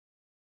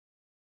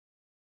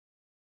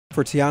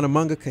For Tiana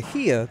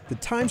Mangakahia, the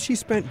time she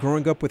spent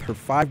growing up with her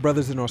 5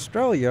 brothers in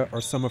Australia are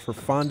some of her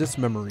fondest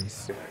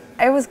memories.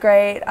 It was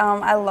great.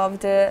 I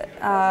loved it.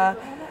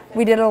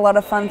 We did a lot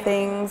of fun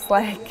things,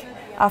 like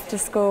after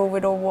school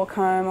we'd all walk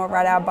home or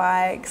ride our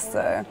bikes.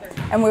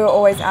 And we were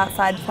always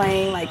outside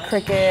playing like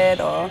cricket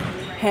or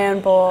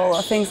handball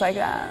or things like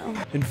that.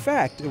 In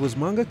fact, it was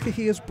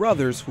Mangakahia's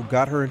brothers who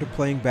got her into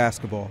playing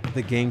basketball,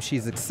 the game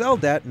she's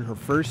excelled at in her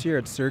first year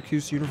at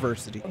Syracuse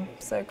University.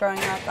 So growing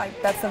up,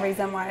 that's the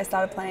reason why I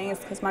started playing, is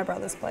because my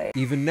brothers played.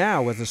 Even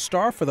now, as a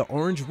star for the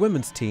Orange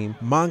women's team,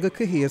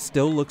 Mangakahia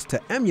still looks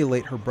to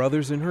emulate her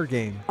brothers in her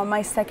game.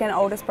 My second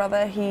oldest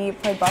brother, he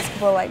played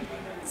basketball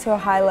to a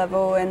high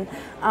level, and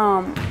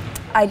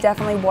I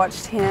definitely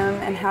watched him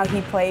and how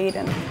he played,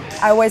 and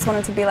I always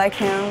wanted to be like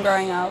him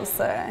growing up.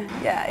 So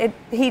yeah,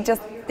 he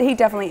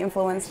definitely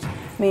influenced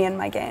me in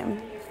my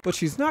game. But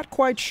she's not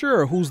quite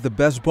sure who's the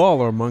best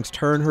baller amongst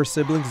her and her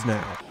siblings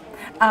now.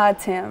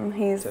 Tim.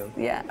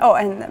 Yeah. Oh,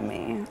 and then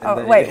me.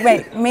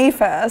 Wait, me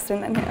first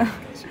and then him.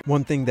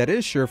 One thing that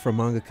is sure for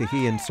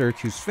Mangakahia and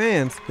Syracuse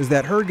fans is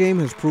that her game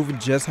has proven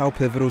just how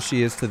pivotal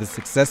she is to the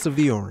success of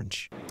the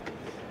Orange.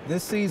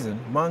 This season,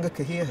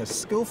 Mangakahia has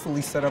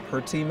skillfully set up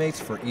her teammates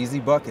for easy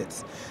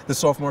buckets. The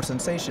sophomore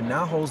sensation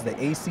now holds the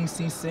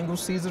ACC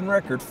single-season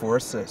record for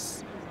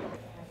assists.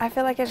 I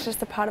feel like it's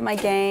just a part of my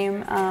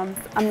game.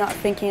 I'm not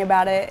thinking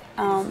about it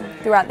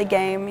throughout the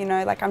game. You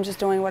know, like I'm just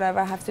doing whatever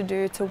I have to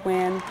do to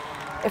win.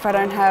 If I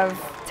don't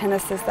have 10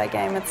 assists that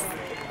game,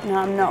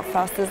 I'm not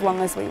fussed as long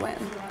as we win.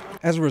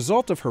 As a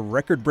result of her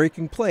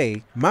record-breaking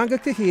play,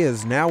 Mangakahia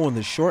is now on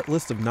the short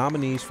list of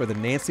nominees for the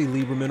Nancy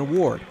Lieberman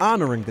Award,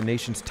 honoring the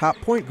nation's top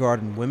point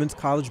guard in women's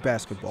college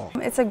basketball.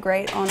 It's a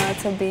great honor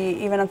to be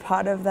even a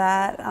part of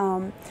that,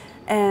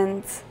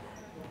 and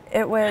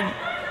it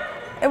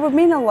would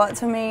mean a lot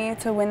to me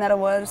to win that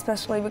award,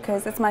 especially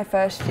because it's my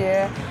first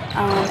year,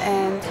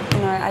 and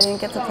I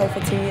didn't get to play for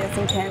 2 years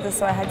in Kansas,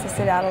 so I had to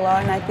sit out a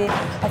lot, and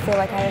I feel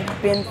like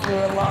I've been through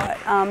a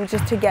lot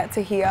just to get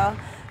to here.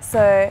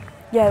 So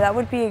yeah, that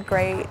would be a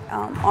great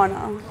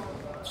honor.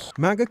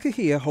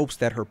 Mangakahia hopes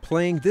that her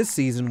playing this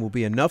season will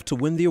be enough to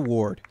win the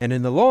award, and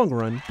in the long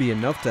run, be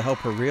enough to help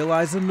her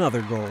realize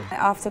another goal.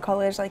 After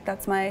college,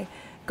 that's my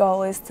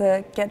goal, is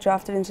to get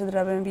drafted into the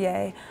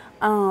WNBA.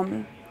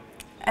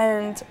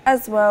 And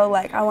as well,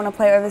 I want to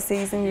play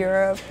overseas in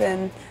Europe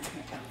and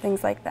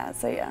things like that,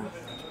 so yeah.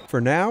 For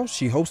now,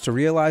 she hopes to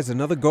realize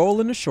another goal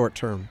in the short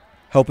term,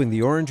 helping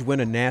the Orange win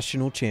a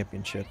national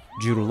championship.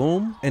 Judah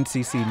Loom,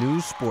 NCC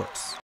News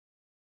Sports.